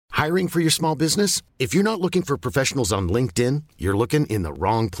Hiring for your small business? If you're not looking for professionals on LinkedIn, you're looking in the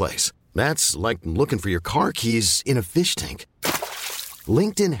wrong place. That's like looking for your car keys in a fish tank.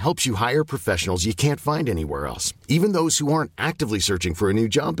 LinkedIn helps you hire professionals you can't find anywhere else, even those who aren't actively searching for a new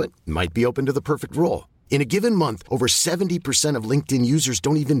job but might be open to the perfect role. In a given month, over 70% of LinkedIn users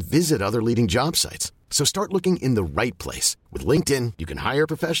don't even visit other leading job sites. So start looking in the right place. With LinkedIn, you can hire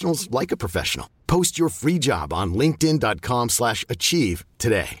professionals like a professional. Post your free job on linkedin.com/achieve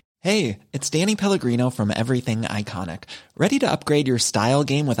today. Hey, it's Danny Pellegrino from Everything Iconic. Ready to upgrade your style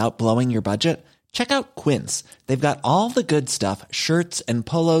game without blowing your budget? Check out Quince. They've got all the good stuff, shirts and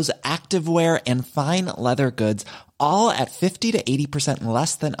polos, activewear, and fine leather goods, all at 50 to 80%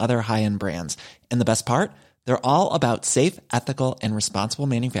 less than other high-end brands. And the best part? They're all about safe, ethical, and responsible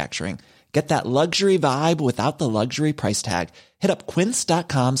manufacturing. Get that luxury vibe without the luxury price tag. Hit up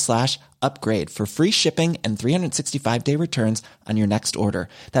quince.com/upgrade for free shipping and 365-day returns on your next order.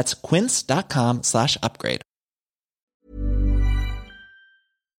 That's quince.com/upgrade.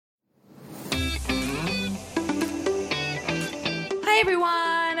 Hi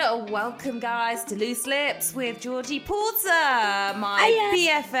everyone, welcome guys to Loose Lips with Georgie Porter, my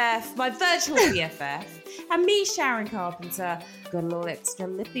BFF, my virtual BFF, and me, Sharon Carpenter. Got a little extra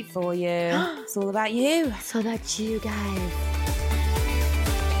lippy for you. It's all about you. It's all about you guys.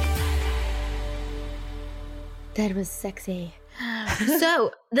 That was sexy.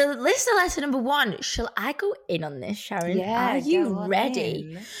 So, the listener letter number 1. Shall I go in on this, Sharon? Yeah, are you In.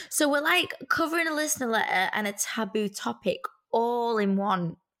 ready? So we're like covering a listener letter and a taboo topic all in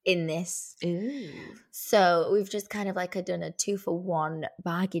one in this. Ooh. So we've just kind of like done a 2-for-1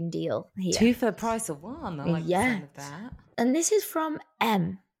 bargain deal here. 2 for the price of 1. I like the sound of that. And this is from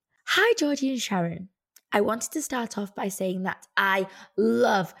M. Hi, Georgie and Sharon. I wanted to start off by saying that I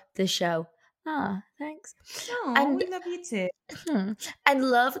love the show. Ah, thanks. Oh, we love you too. I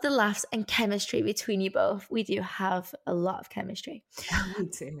love the laughs and chemistry between you both. We do have a lot of chemistry. We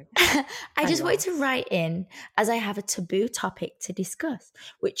do. I just wanted to write in as I have a taboo topic to discuss,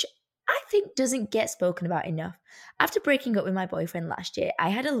 which I think doesn't get spoken about enough. After breaking up with my boyfriend last year, I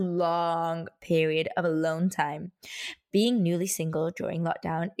had a long period of alone time. Being newly single during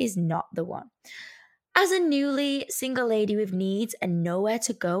lockdown is not the one. As a newly single lady with needs and nowhere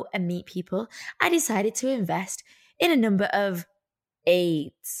to go and meet people, I decided to invest in a number of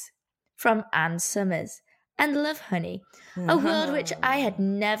aids from Anne Summers and Love Honey, a world which I had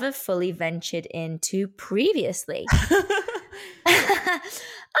never fully ventured into previously.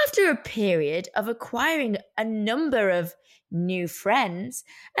 After a period of acquiring a number of new friends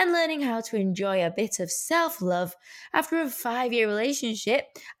and learning how to enjoy a bit of self-love after a 5-year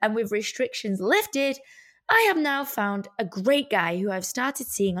relationship and with restrictions lifted, I have now found a great guy who I've started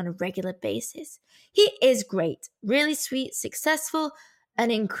seeing on a regular basis. He is great, really sweet, successful, and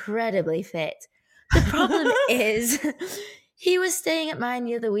incredibly fit. The problem is, he was staying at mine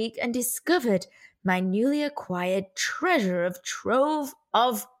the other week and discovered my newly acquired treasure of trove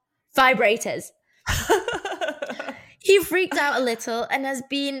of vibrators. He freaked out a little and has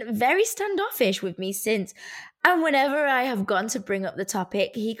been very standoffish with me since. And whenever I have gone to bring up the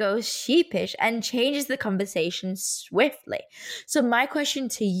topic, he goes sheepish and changes the conversation swiftly. So my question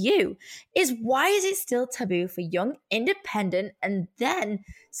to you is, why is it still taboo for young, independent, and then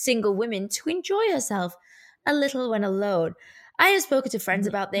single women to enjoy herself a little when alone? I have spoken to friends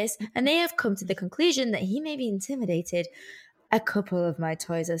about this, and they have come to the conclusion that he may be intimidated. A couple of my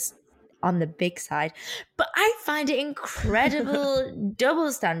toys are on the big side, but I find it incredible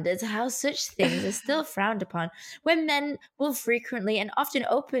double standards how such things are still frowned upon when men will frequently and often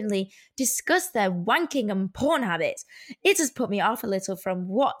openly discuss their wanking and porn habits. It has put me off a little from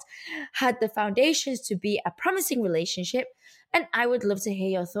what had the foundations to be a promising relationship, and I would love to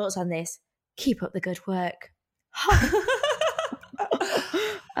hear your thoughts on this. Keep up the good work.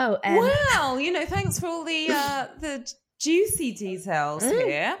 Wow, thanks for all the juicy details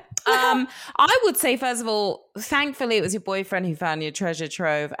here. I would say, first of all, thankfully it was your boyfriend who found your treasure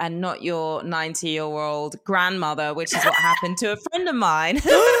trove and not your 90-year-old grandmother, which is what happened to a friend of mine.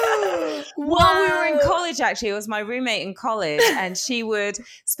 While we were in college, actually, it was my roommate in college, and she would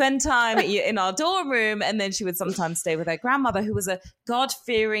spend time in our dorm room, and then she would sometimes stay with her grandmother, who was a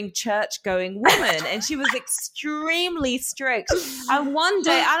God-fearing, church-going woman, and she was extremely strict. And one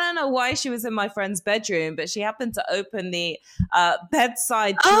day, I don't know why she was in my friend's bedroom, but she happened to open the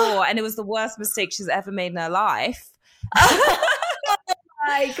bedside drawer, and it was the worst mistake she's ever made in her life.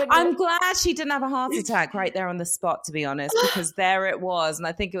 I'm glad she didn't have a heart attack right there on the spot, to be honest, because there it was, and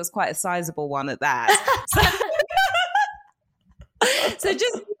I think it was quite a sizable one at that. So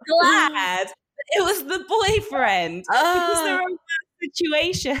just glad it was the boyfriend, because there are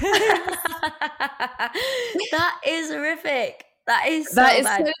situations. That is horrific. That is so That is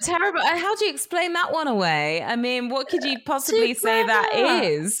bad. so terrible. And how do you explain that one away? I mean, what could you possibly say that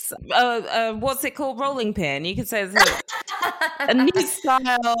is? What's it called? Rolling pin. You could say it's a new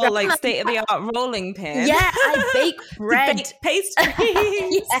style, like state-of-the-art rolling pin. Yeah, I bake bread. Bake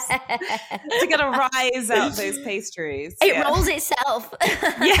pastries. To get a rise out of those pastries. It rolls itself.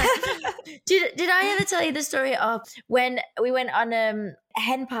 Yeah. Did I ever tell you the story of when we went on a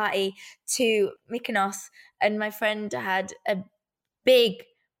hen party to Mykonos and my friend had a big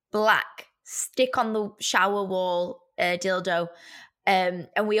black stick on the shower wall dildo, and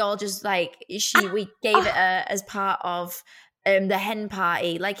we all just like we gave it as part of the hen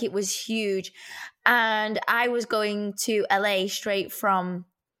party, like it was huge. And I was going to LA straight from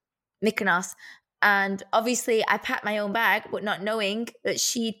Mykonos, and obviously I packed my own bag, but not knowing that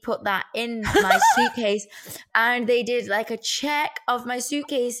she'd put that in my suitcase. And they did like a check of my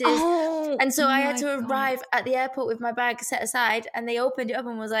suitcases. And so I had to arrive at the airport with my bag set aside, and they opened it up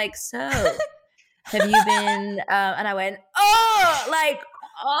and was like, so have you been, and I went,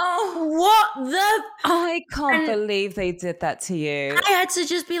 what the? I can't believe they did that to you. I had to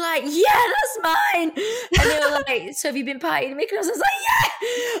just be like, yeah, that's mine. And they were like, so have you been partying in Mykonos? I was like, yeah,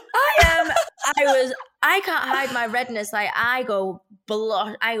 I am. I can't hide my redness. Like I go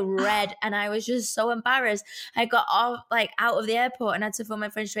blush, I red, and I was just so embarrassed. I got off out of the airport and had to phone my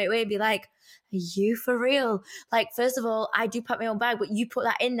friend straight away and be like, are you for real? Like, first of all, I do pack my own bag, but you put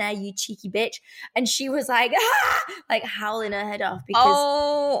that in there, you cheeky bitch. And she was like, like howling her head off because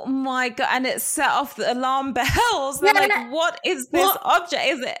oh my God. And it set off the alarm bells. They're what is this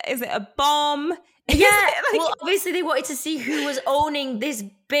object? Is it a bomb? Yeah, well, obviously they wanted to see who was owning this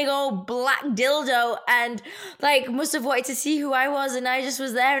big old black dildo, and must have wanted to see who I was, and I just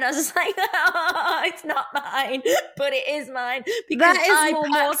was there, and I was just like, oh, it's not mine, but it is mine because I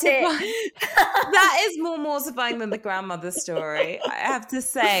packed it. That is more mortifying than the grandmother story, I have to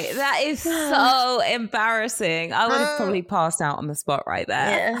say. That is so embarrassing. I would have probably passed out on the spot right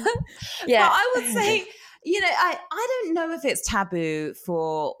there. Yeah. But I would say, I don't know if it's taboo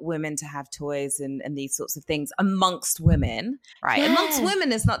for women to have toys and these sorts of things amongst women, right? Yeah. Amongst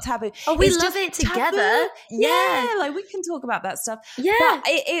women, it's not taboo. Oh, we it's love it together. Taboo. Yeah, we can talk about that stuff. Yeah, but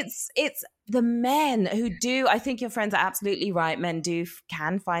it's the men who do. I think your friends are absolutely right. Men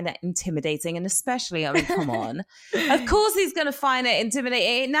can find it intimidating, and especially, I mean, come on. Of course, he's going to find it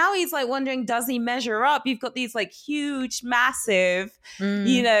intimidating. Now he's wondering, does he measure up? You've got these huge, massive,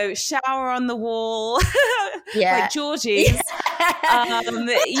 shower on the wall. Like Georgie's,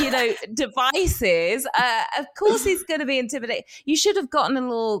 devices. Of course, he's going to be intimidated. You should have gotten a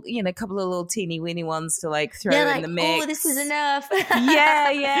little, couple of little teeny weeny ones to throw in the mix. Oh, this is enough.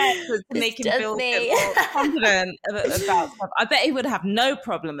 To make him feel a bit more confident about stuff. I bet he would have no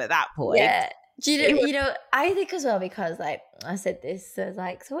problem at that point. Yeah. Do you know, I think as well, because I said this, so I was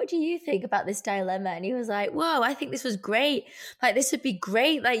like, so what do you think about this dilemma? And he was like, whoa, I think this was great. This would be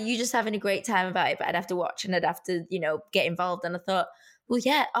great. You just having a great time about it, but I'd have to watch and I'd have to, get involved. And I thought, well,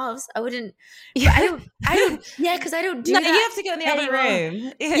 yeah, I wouldn't. Yeah. I don't. Yeah, because I don't do that. You have to go in the other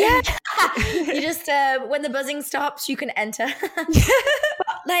room. Yeah. You just when the buzzing stops, you can enter.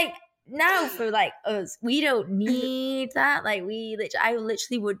 But, now for us, we don't need that. I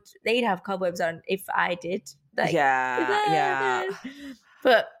literally would. They'd have cobwebs on if I did. Yeah.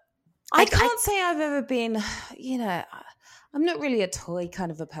 But I can't say I've ever been. I'm not really a toy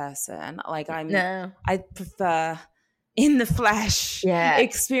kind of a person. I prefer in the flesh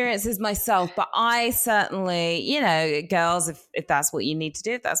experiences myself, but I certainly, girls, if that's what you need to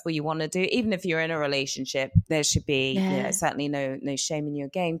do, if that's what you want to do, even if you're in a relationship, there should be certainly no shame in your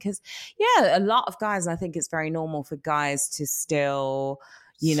game, because a lot of guys, and I think it's very normal for guys to still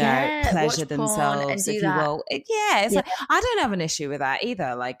pleasure themselves, if you will. It's I don't have an issue with that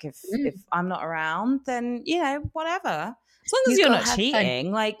either. If I'm not around, then whatever. As long as you're not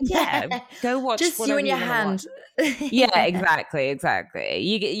cheating, go watch just you and your hand. Yeah, exactly.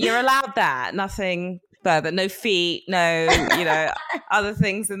 You're allowed that. Nothing further. No feet. No, other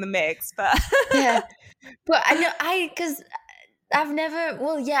things in the mix. But but I know because I've never.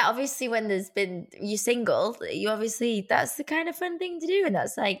 Well, yeah, obviously when you're single, you obviously that's the kind of fun thing to do, and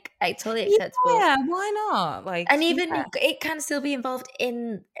that's totally acceptable. Yeah, why not? And even it can still be involved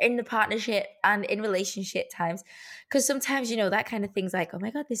in the partnership and in relationship times, because sometimes that kind of thing's oh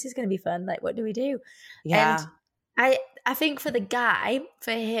my God, this is going to be fun. What do we do? Yeah, and I think for the guy,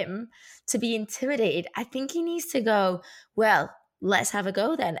 for him to be intimidated, I think he needs to go, well, let's have a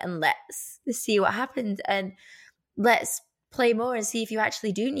go then, and let's see what happens, and let's play more and see if you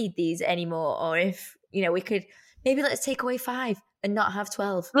actually do need these anymore, or if we could maybe let's take away 5 and not have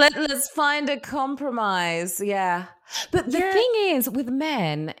 12. Let's find a compromise. Yeah. But the thing is, with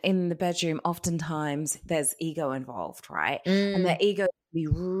men in the bedroom, oftentimes there's ego involved, right? And their ego be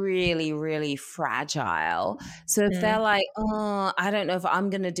really, really fragile. So if they're like, oh, I don't know if I'm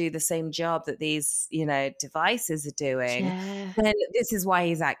going to do the same job that these, devices are doing, then this is why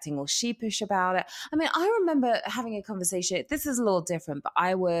he's acting all sheepish about it. I mean, I remember having a conversation. This is a little different, but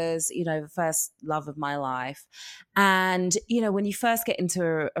I was, the first love of my life. And, when you first get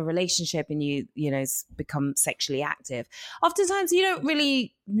into a relationship and you become sexually active, oftentimes you don't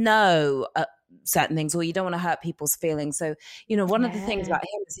really know certain things, or you don't want to hurt people's feelings. So, one of the things about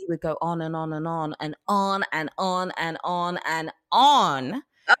him is he would go on and on and on and on and on and on and on.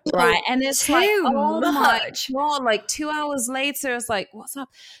 Right. And it's like, oh my God, like 2 hours later, it's like, what's up?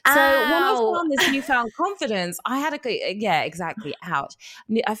 So when I found this newfound confidence, I had exactly. Ouch.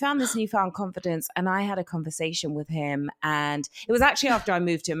 I found this newfound confidence and I had a conversation with him, and it was actually after I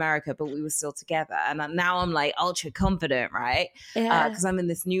moved to America, but we were still together. And now I'm like ultra confident, right? Because I'm in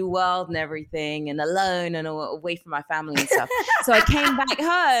this new world and everything, and alone and away from my family and stuff. So I came back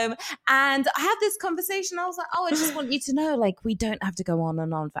home and I had this conversation. I was like, I just want you to know, like, we don't have to go on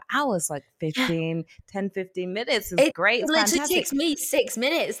and on for hours, like 10, 15 minutes is great. It's literally fantastic. takes me 6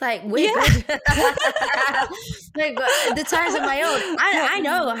 minutes. Like, we're good. Like, the times of my own, I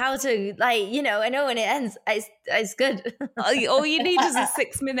know how to, like, I know when it ends, it's good. All you need is a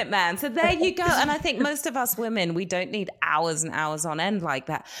 6-minute man. So there you go. And I think most of us women, we don't need hours and hours on end like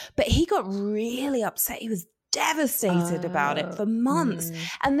that. But he got really upset. He was devastated about it for months.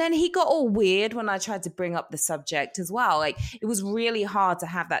 And then he got all weird when I tried to bring up the subject as well. Like, it was really hard to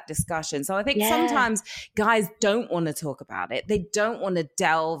have that discussion. So I think sometimes guys don't want to talk about it. They don't want to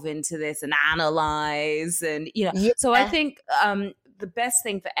delve into this and analyze. And, so I think the best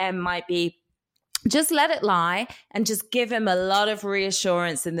thing for M might be just let it lie and just give him a lot of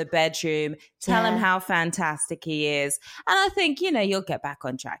reassurance in the bedroom. Tell him how fantastic he is. And I think, you'll get back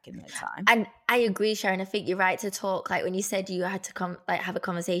on track in no time. And I agree, Sharon. I think you're right to talk. Like, when you said you had to have a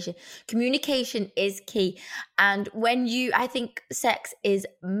conversation, communication is key. And I think sex is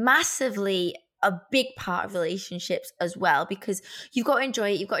massively a big part of relationships as well, because you've got to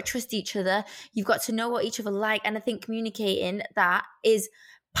enjoy it. You've got to trust each other. You've got to know what each other like. And I think communicating that is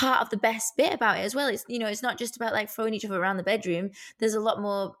part of the best bit about it as well. It's, it's not just about like throwing each other around the bedroom. There's a lot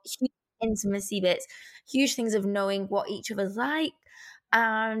more huge intimacy bits, huge things of knowing what each other's like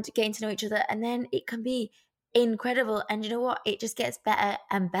and getting to know each other. And then it can be incredible. And you know what? It just gets better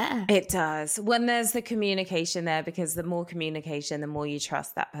and better. It does. When there's the communication there, because the more communication, the more you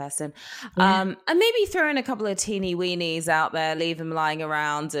trust that person. And maybe throw in a couple of teeny weenies out there, leave him lying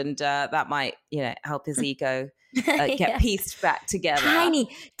around, and that might, help his ego get pieced back together. Tiny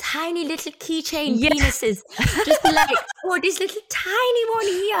little keychain penises. Just be like, oh, this little tiny one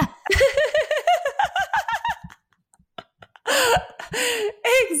here.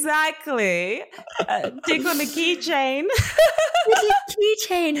 Exactly. Dig on a keychain. Little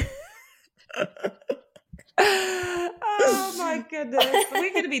keychain. Oh my goodness.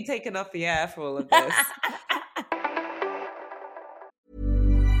 We're going to be taken off the air for all of this.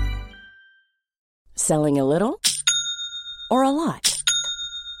 Selling a little or a lot?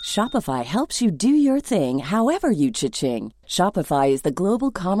 Shopify helps you do your thing however you cha-ching. Shopify is the global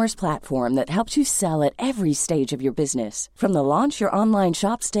commerce platform that helps you sell at every stage of your business. From the launch your online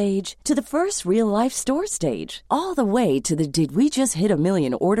shop stage to the first real-life store stage, all the way to the did we just hit a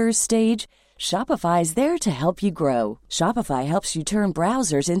million orders stage. Shopify is there to help you grow. Shopify helps you turn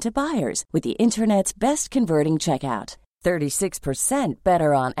browsers into buyers with the internet's best converting checkout. 36%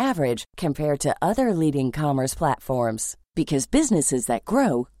 better on average compared to other leading commerce platforms. Because businesses that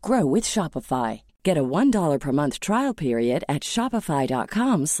grow, grow with Shopify. Get a $1 per month trial period at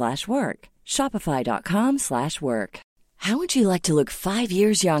shopify.com/work. Shopify.com/work. How would you like to look 5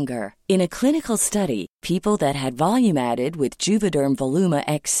 years younger? In a clinical study, people that had volume added with Juvederm Voluma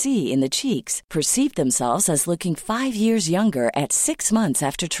XC in the cheeks perceived themselves as looking 5 years younger at 6 months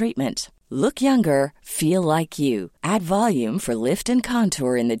after treatment. Look younger, feel like you. Add volume for lift and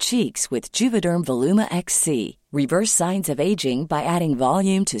contour in the cheeks with Juvederm Voluma XC. Reverse signs of aging by adding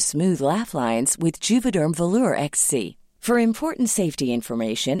volume to smooth laugh lines with Juvederm Volure XC. For important safety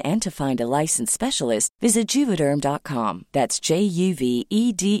information and to find a licensed specialist, visit Juvederm.com. That's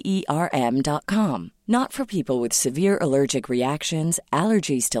JUVEDERM.com. Not for people with severe allergic reactions,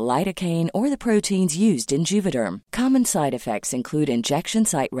 allergies to lidocaine, or the proteins used in Juvederm. Common side effects include injection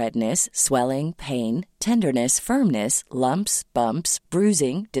site redness, swelling, pain, tenderness, firmness, lumps, bumps,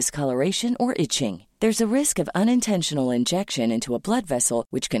 bruising, discoloration, or itching. There's a risk of unintentional injection into a blood vessel,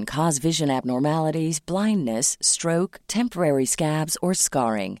 which can cause vision abnormalities, blindness, stroke, temporary scabs, or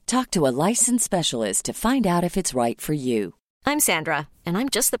scarring. Talk to a licensed specialist to find out if it's right for you. I'm Sandra, and I'm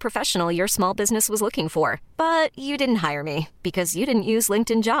just the professional your small business was looking for. But you didn't hire me because you didn't use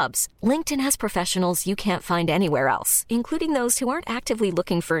LinkedIn Jobs. LinkedIn has professionals you can't find anywhere else, including those who aren't actively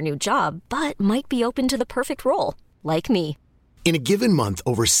looking for a new job, but might be open to the perfect role, like me. In a given month,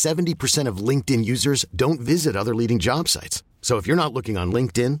 over 70% of LinkedIn users don't visit other leading job sites. So if you're not looking on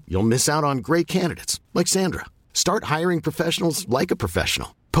LinkedIn, you'll miss out on great candidates like Sandra. Start hiring professionals like a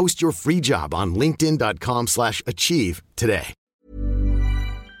professional. Post your free job on linkedin.com/achieve today.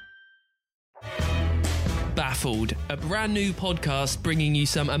 Baffled, a brand new podcast bringing you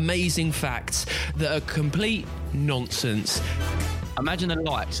some amazing facts that are complete nonsense. Imagine the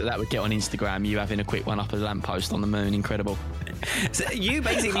likes that would get on Instagram, you having a quick one up a lamppost on the moon. Incredible. So you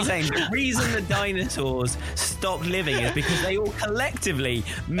basically saying the reason the dinosaurs stopped living is because they all collectively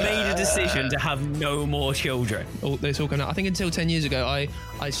made a decision to have no more children. Oh, they're talking. I think until 10 years ago,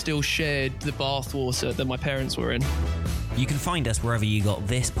 I still shared the bathwater that my parents were in. You can find us wherever you got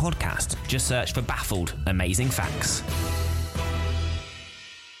this podcast. Just search for Baffled Amazing Facts.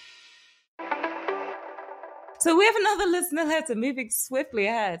 So we have another listener letter moving swiftly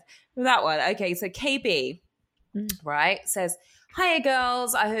ahead with that one. Okay, so KB, right, says, "Hiya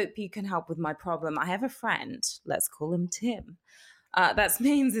girls, I hope you can help with my problem. I have a friend, let's call him Tim. That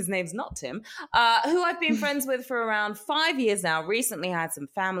means his name's not Tim, who I've been friends with for around 5 years now. Recently I had some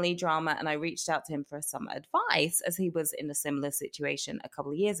family drama and I reached out to him for some advice as he was in a similar situation a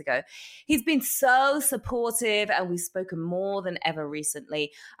couple of years ago. He's been so supportive and we've spoken more than ever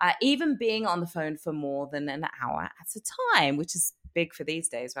recently, even being on the phone for more than an hour at a time, which is big for these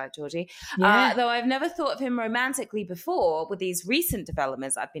days, right, Georgie? Yeah. Though I've never thought of him romantically before, with these recent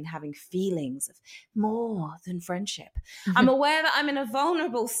developments, I've been having feelings of more than friendship. I'm aware that I'm in a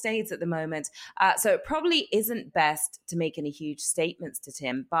vulnerable state at the moment, so it probably isn't best to make any huge statements to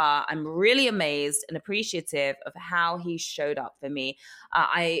Tim, but I'm really amazed and appreciative of how he showed up for me.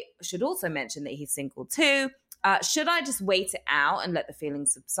 I should also mention that he's single too. Should I just wait it out and let the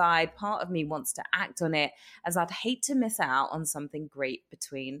feelings subside? Part of me wants to act on it, as I'd hate to miss out on something great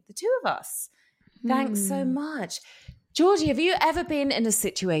between the two of us. Thanks so much. Georgie, have you ever been in a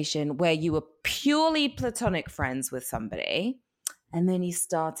situation where you were purely platonic friends with somebody and then you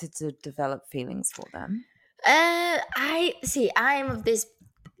started to develop feelings for them? I'm of this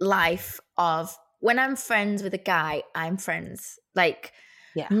life of when I'm friends with a guy, I'm friends. Like,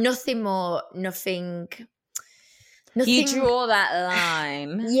 nothing more, nothing. You draw that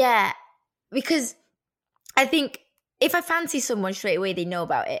line. Yeah, because I think if I fancy someone straight away, they know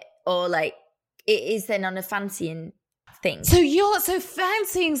about it, or like it is then on a fancying thing. So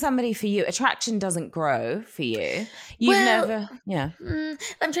fancying somebody for you, attraction doesn't grow for you. I'm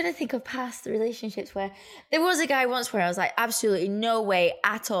trying to think of past relationships where there was a guy once where I was like, absolutely no way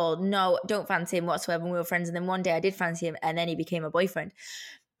at all, no, don't fancy him whatsoever. And we were friends, and then one day I did fancy him, and then he became a boyfriend,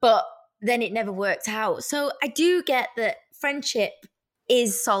 but then it never worked out. So I do get that friendship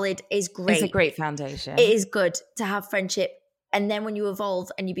is solid, is great. It's a great foundation. It is good to have friendship. And then when you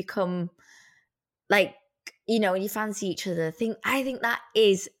evolve and you become like, and you fancy each other, I think that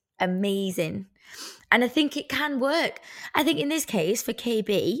is amazing. And I think it can work. I think in this case for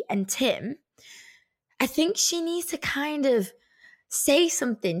KB and Tim, I think she needs to kind of say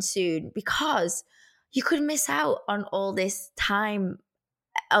something soon, because you could miss out on all this time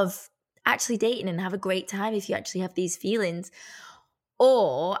of actually dating and have a great time if you actually have these feelings.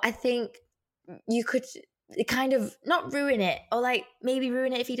 Or I think you could kind of not ruin it, or like maybe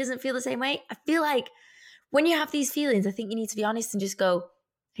ruin it if he doesn't feel the same way. I feel like when you have these feelings, I think you need to be honest and just go,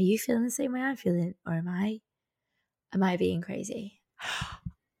 are you feeling the same way I'm feeling, or am I being crazy?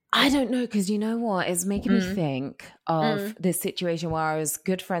 I don't know, because you know what? It's making me think of this situation where I was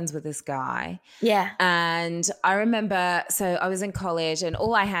good friends with this guy. Yeah. And I remember, so I was in college and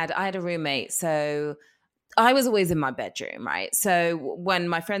I had a roommate. So I was always in my bedroom, right? So when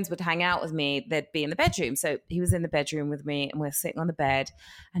my friends would hang out with me, they'd be in the bedroom. So he was in the bedroom with me and we're sitting on the bed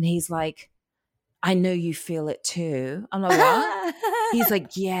and he's like, I know you feel it too. I'm like, what? He's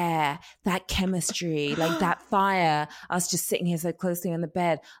like, yeah, that chemistry, like that fire. I was just sitting here so closely on the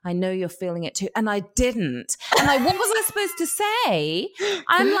bed. I know you're feeling it too. And I didn't. And like, what was I supposed to say?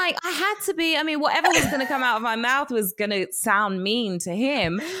 I'm like, I had to be, whatever was going to come out of my mouth was going to sound mean to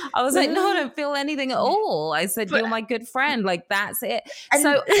him. I was like, no, I don't feel anything at all. I said, you're my good friend. Like, that's it.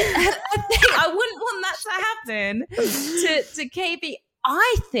 So I think I wouldn't want that to happen to KB.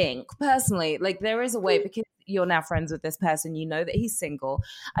 I think personally, like there is a way, because you're now friends with this person, you know that he's single.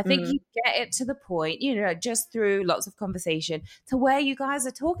 I think you get it to the point, you know, just through lots of conversation to where you guys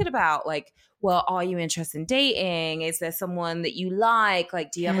are talking about like, well, are you interested in dating? Is there someone that you like?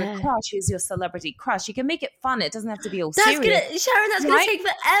 Like, do you have a crush? Who's your celebrity crush? You can make it fun. It doesn't have to be all serious. That's going to take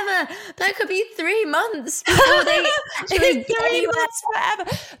forever. That could be 3 months before they actually get anywhere.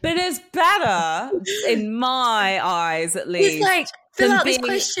 Forever. But it's better, in my eyes at least. It's like, fill out this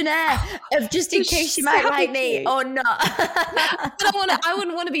questionnaire of just in case you might like me or not. I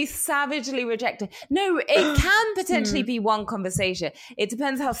wouldn't want to be savagely rejected. No, it can potentially be one conversation. It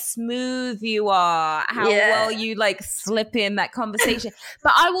depends how smooth you are, how well you like slip in that conversation.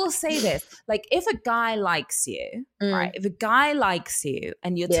 But I will say this, like if a guy likes you, right? If a guy likes you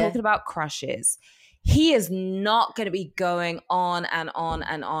and you're talking about crushes, he is not going to be going on and on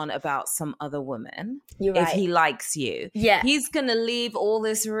and on about some other woman if he likes you. Yeah. He's going to leave all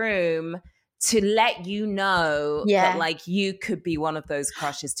this room to let you know that like you could be one of those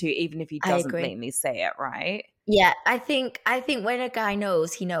crushes too, even if he doesn't blatantly say it, right? Yeah, I think when a guy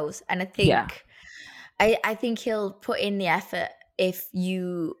knows, he knows. And I think I think he'll put in the effort if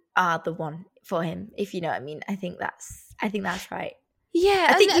you are the one for him, if you know what I mean. I think that's right. Yeah,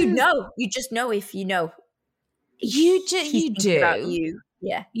 I think you just know if you know. You do. About you.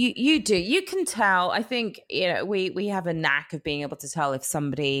 Yeah, you do. You can tell. I think, you know, we have a knack of being able to tell if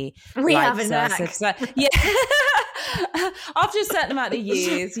somebody likes us. Yeah. After a certain amount of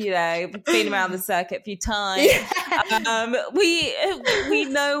years, you know, been around the circuit a few times, we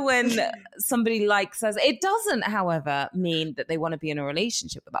know when somebody likes us. It doesn't, however, mean that they want to be in a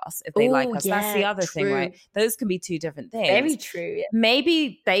relationship with us if they like us. That's the other thing, right? Those can be two different things. Very true. Yeah.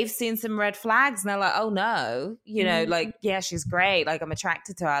 Maybe they've seen some red flags and they're like, oh no, you know, like, yeah, she's great. Like, I'm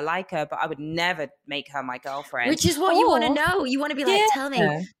attracted to her. I like her, but I would never make her my girlfriend. Which is what you want to know. You want to be like, tell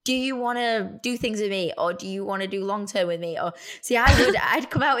me, do you want to do things with me, or do you want to do long term with me? Or see, I'd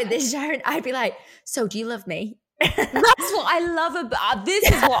come out with this, Sharon. I'd be like, so do you love me? That's what I love about this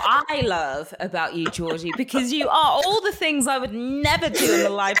is what I love about you, Georgie, because you are all the things I would never do in a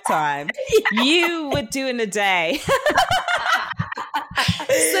lifetime. You would do in a day.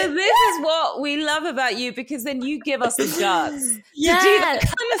 So this is what we love about you, because then you give us the guts to do that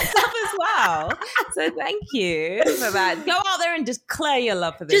kind of stuff as well. So thank you for that. Go out there and declare your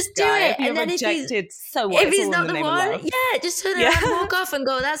love for this guy. Just do it. If you're and then rejected, if he's not the one, just turn around, walk off and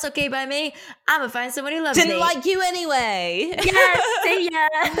go, that's okay by me. I'm going to find someone who loves me. Didn't like you anyway. Yes, see ya.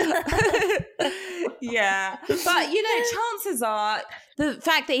 Yeah. But, you know, chances are the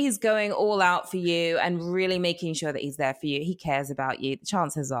fact that he's going all out for you and really making sure that he's there for you, he cares about you, the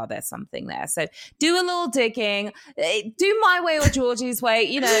chances are there's something there. So do a little digging, do my way or Georgie's way,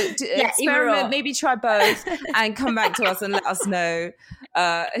 you know, experiment, maybe try both and come back to us and let us know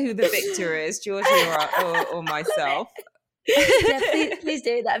who the victor is, Georgie or myself. Please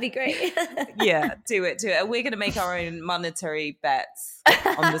do. That'd be great. Yeah, do it. And we're going to make our own monetary bets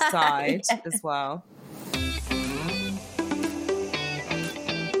on the side as well.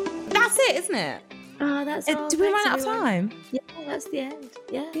 That's it, isn't it? Oh, that's all. Did we run out of time? Yeah, that's the end.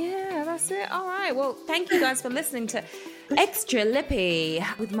 Yeah, that's it. All right. Well, thank you guys for listening to Extra Lippy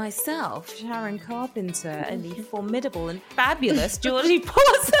with myself, Sharon Carpenter, and the formidable and fabulous Georgie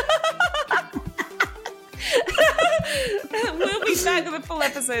Pawson. We'll be back with a full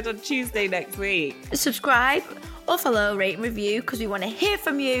episode on Tuesday next week. Subscribe or follow, rate and review, because we want to hear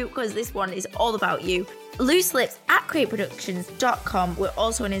from you, because this one is all about you. Loose Lips at createproductions.com. We're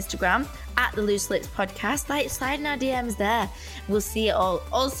also on Instagram at the Loose Lips Podcast. Slide in our DMs there. We'll see it all.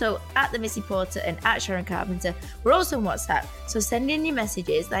 Also at the Missy Porter and at Sharon Carpenter. We're also on WhatsApp. So send in your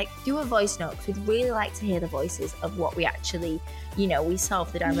messages, like do a voice note, because we'd really like to hear the voices of what we actually, you know, we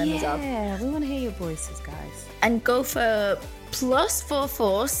solve the dilemmas of. Yeah, we want to hear your voices, guys. And go for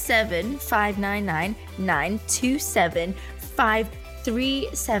 +44 7 599 927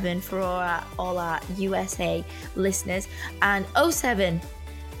 537 for all our USA listeners, and 07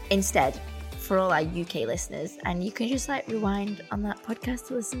 instead for all our UK listeners. And you can just like rewind on that podcast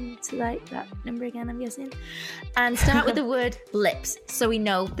to listen to like that number again, I'm guessing, and start with the word lips so we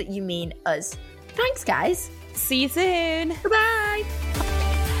know that you mean us. Thanks, guys. See you soon. Bye-bye.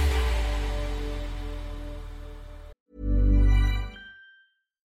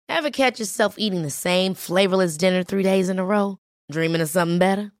 Ever catch yourself eating the same flavorless dinner 3 days in a row? Dreaming of something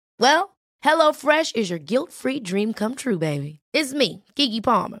better? Well, HelloFresh is your guilt-free dream come true, baby. It's me, Keke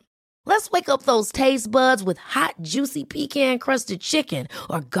Palmer. Let's wake up those taste buds with hot, juicy pecan-crusted chicken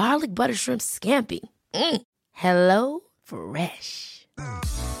or garlic butter shrimp scampi. Hello Fresh.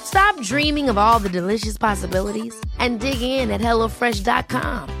 Stop dreaming of all the delicious possibilities and dig in at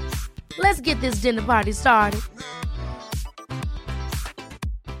HelloFresh.com. Let's get this dinner party started.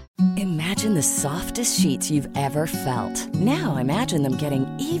 Imagine the softest sheets you've ever felt. Now imagine them getting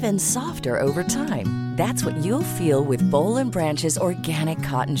even softer over time. That's what you'll feel with Boll & Branch's organic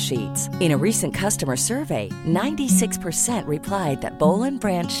cotton sheets. In a recent customer survey, 96% replied that Boll &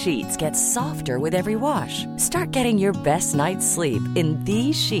 Branch sheets get softer with every wash. Start getting your best night's sleep in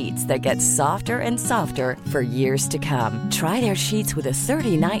these sheets that get softer and softer for years to come. Try their sheets with a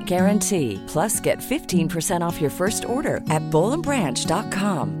 30-night guarantee. Plus, get 15% off your first order at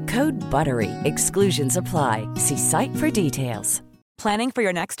BollandBranch.com. Code BUTTERY. Exclusions apply. See site for details. Planning for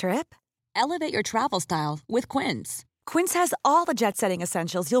your next trip? Elevate your travel style with Quince. Quince has all the jet-setting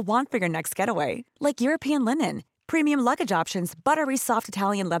essentials you'll want for your next getaway, like European linen, premium luggage options, buttery soft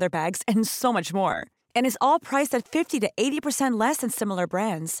Italian leather bags, and so much more. And is all priced at 50 to 80% less than similar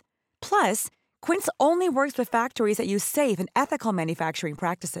brands. Plus, Quince only works with factories that use safe and ethical manufacturing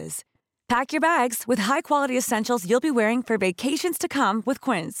practices. Pack your bags with high-quality essentials you'll be wearing for vacations to come with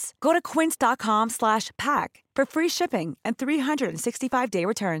Quince. Go to quince.com/pack for free shipping and 365-day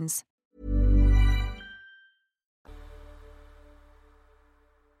returns.